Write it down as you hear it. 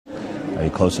Are you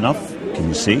close enough? Can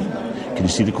you see? Can you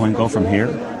see the coin go from here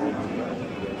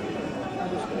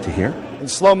to here? In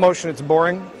slow motion, it's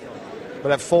boring,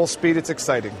 but at full speed, it's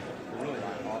exciting.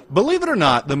 Believe it or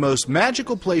not, the most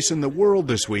magical place in the world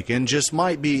this weekend just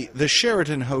might be the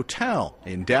Sheraton Hotel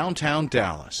in downtown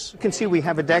Dallas. You can see we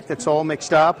have a deck that's all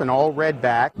mixed up and all red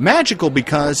back. Magical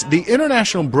because the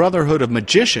International Brotherhood of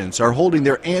Magicians are holding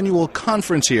their annual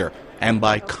conference here. And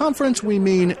by conference, we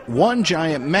mean one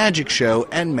giant magic show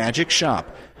and magic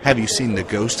shop. Have you seen the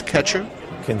Ghost Catcher?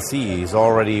 You can see he's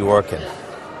already working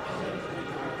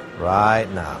right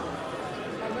now.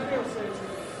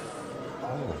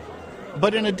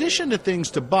 But in addition to things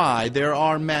to buy, there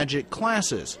are magic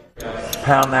classes.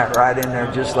 Pound that right in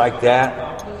there just like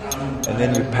that, and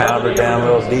then you pound her down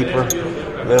a little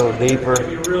deeper,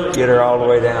 get her all the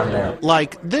way down there.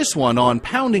 Like this one on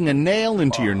pounding a nail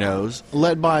into your nose,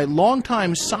 led by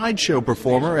longtime sideshow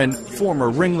performer and former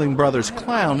Ringling Brothers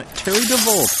clown, Terry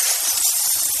DeVolt.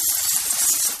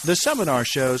 The seminar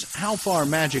shows how far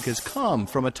magic has come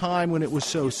from a time when it was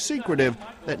so secretive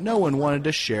that no one wanted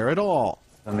to share it all.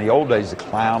 In the old days, the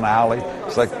clown alley,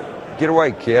 it's like, get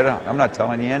away, kid, I'm not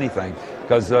telling you anything,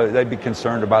 because they'd be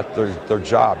concerned about their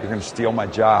job. You're going to steal my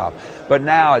job. But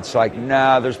now it's like,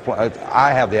 nah,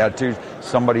 I have the attitude,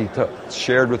 somebody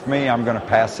shared with me, I'm going to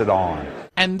pass it on.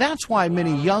 And that's why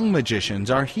many young magicians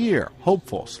are here,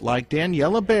 hopefuls like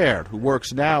Daniela Baird, who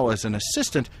works now as an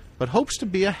assistant, but hopes to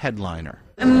be a headliner.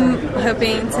 I'm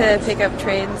hoping to pick up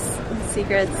trades,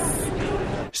 secrets.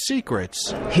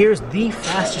 Secrets. Here's the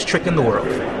fastest trick in the world.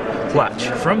 Watch,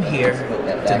 from here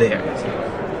to there.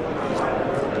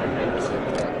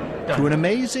 To an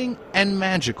amazing and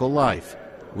magical life.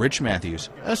 Rich Matthews,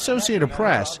 Associated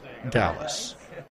Press, Dallas.